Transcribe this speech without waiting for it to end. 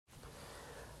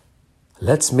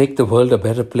Let's make the world a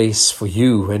better place for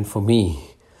you and for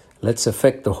me. Let's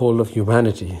affect the whole of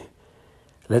humanity.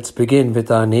 Let's begin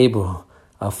with our neighbor,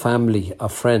 our family, our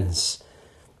friends.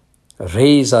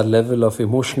 Raise our level of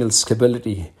emotional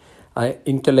stability, our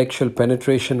intellectual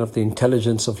penetration of the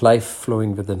intelligence of life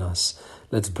flowing within us.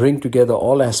 Let's bring together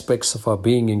all aspects of our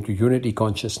being into unity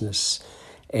consciousness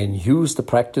and use the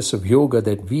practice of yoga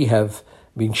that we have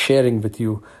been sharing with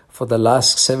you for the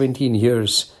last 17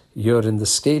 years here in the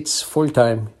States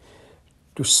full-time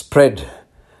to spread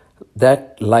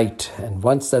that light. And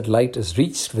once that light is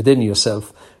reached within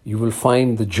yourself, you will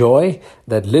find the joy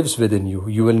that lives within you.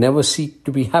 You will never seek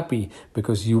to be happy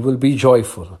because you will be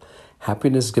joyful.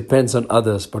 Happiness depends on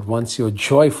others, but once you're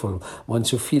joyful,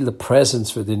 once you feel the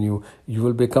presence within you, you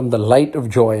will become the light of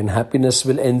joy and happiness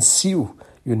will ensue.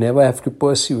 You never have to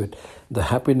pursue it. The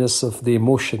happiness of the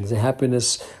emotions, the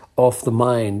happiness of the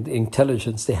mind, the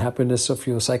intelligence, the happiness of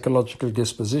your psychological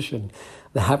disposition,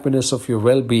 the happiness of your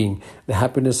well-being, the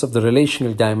happiness of the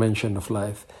relational dimension of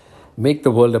life. Make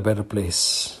the world a better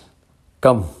place.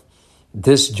 Come,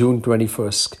 this June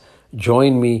 21st,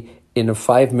 join me in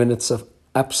 5 minutes of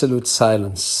absolute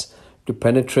silence to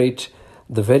penetrate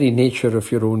the very nature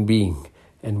of your own being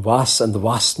and the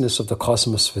vastness of the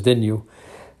cosmos within you,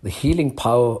 the healing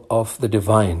power of the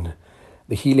divine,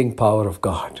 the healing power of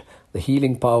God. The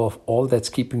healing power of all that's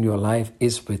keeping you alive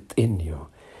is within you.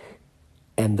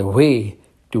 And the way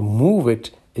to move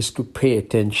it is to pay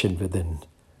attention within.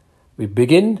 We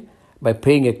begin by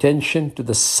paying attention to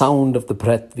the sound of the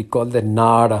breath. We call that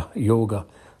Nada Yoga,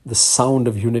 the sound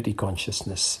of unity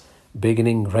consciousness,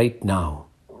 beginning right now.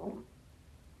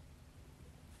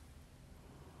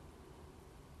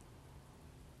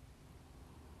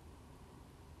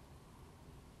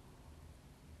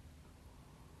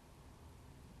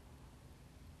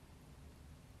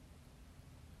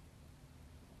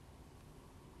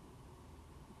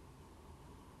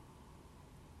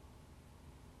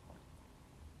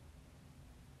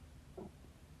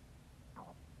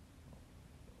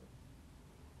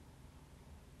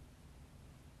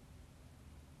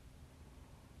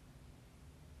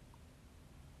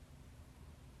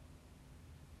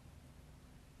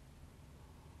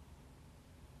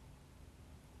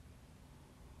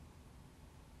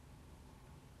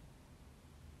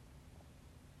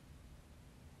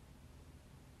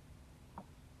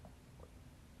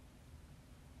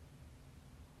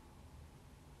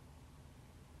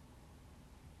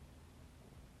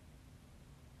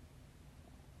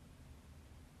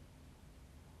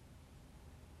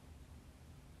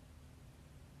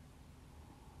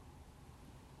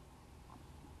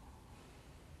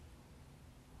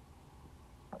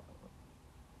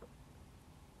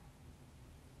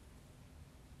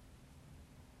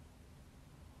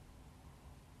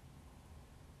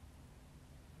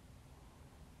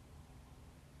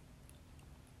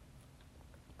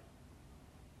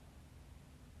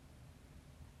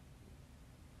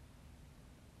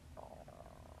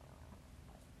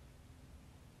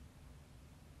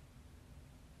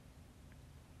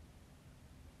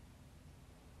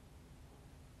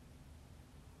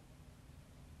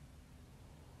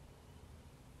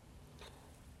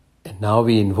 And now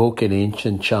we invoke an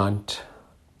ancient chant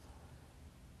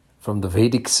from the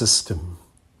Vedic system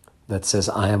that says,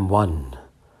 I am one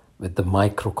with the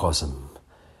microcosm,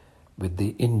 with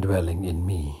the indwelling in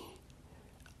me.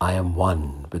 I am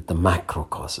one with the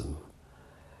macrocosm,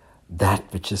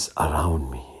 that which is around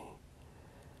me.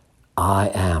 I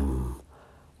am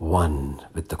one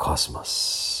with the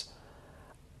cosmos.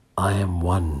 I am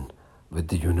one with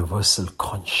the universal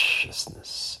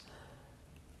consciousness.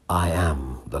 I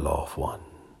am the law of one.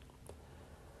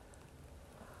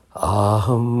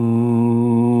 Aham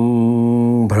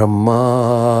Brahmasmi.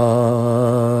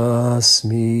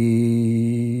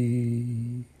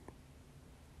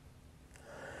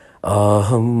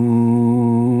 Aham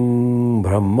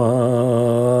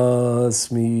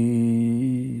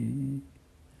Brahmasmi.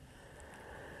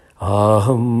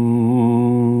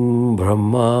 Aham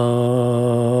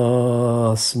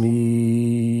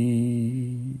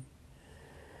Brahmasmi.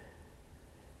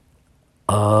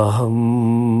 Aham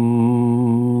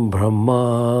Brahmasmi.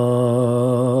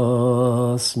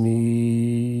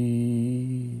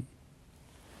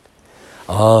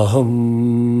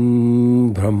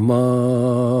 Aham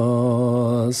Brahmasmi.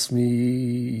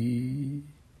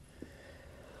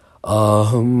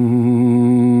 Aham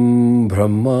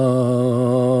Brahmasmi.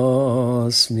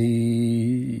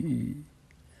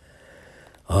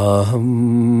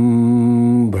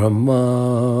 Aham Brahmasmi.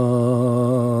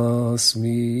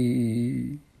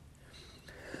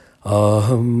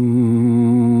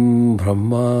 Aham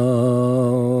Brahmasmi.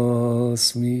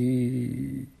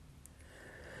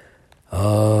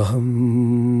 Aham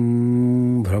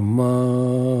Brahmasmi.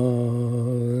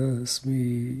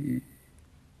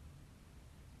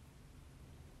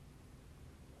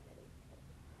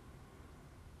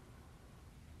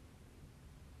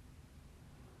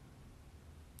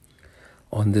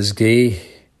 On this day,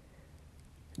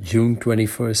 June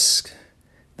 21st,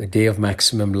 the day of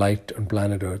maximum light on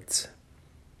planet Earth,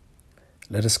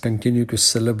 let us continue to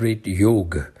celebrate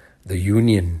Yoga, the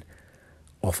union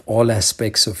of all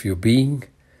aspects of your being,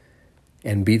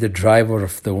 and be the driver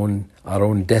of our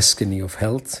own destiny of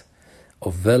health,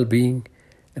 of well-being,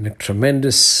 and a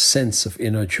tremendous sense of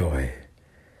inner joy.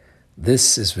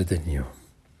 This is within you.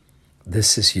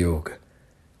 This is Yoga.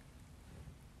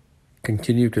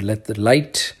 Continue to let the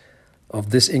light of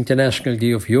this International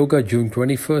Day of Yoga, June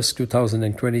 21st,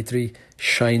 2023,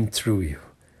 shine through you.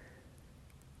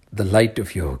 The light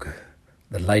of Yoga,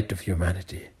 the light of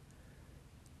humanity.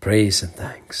 Praise and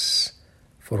thanks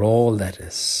for all that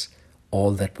is, all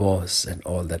that was, and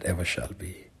all that ever shall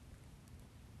be.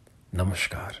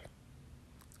 Namaskar.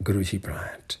 Guruji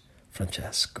Bryant,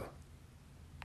 Francesco.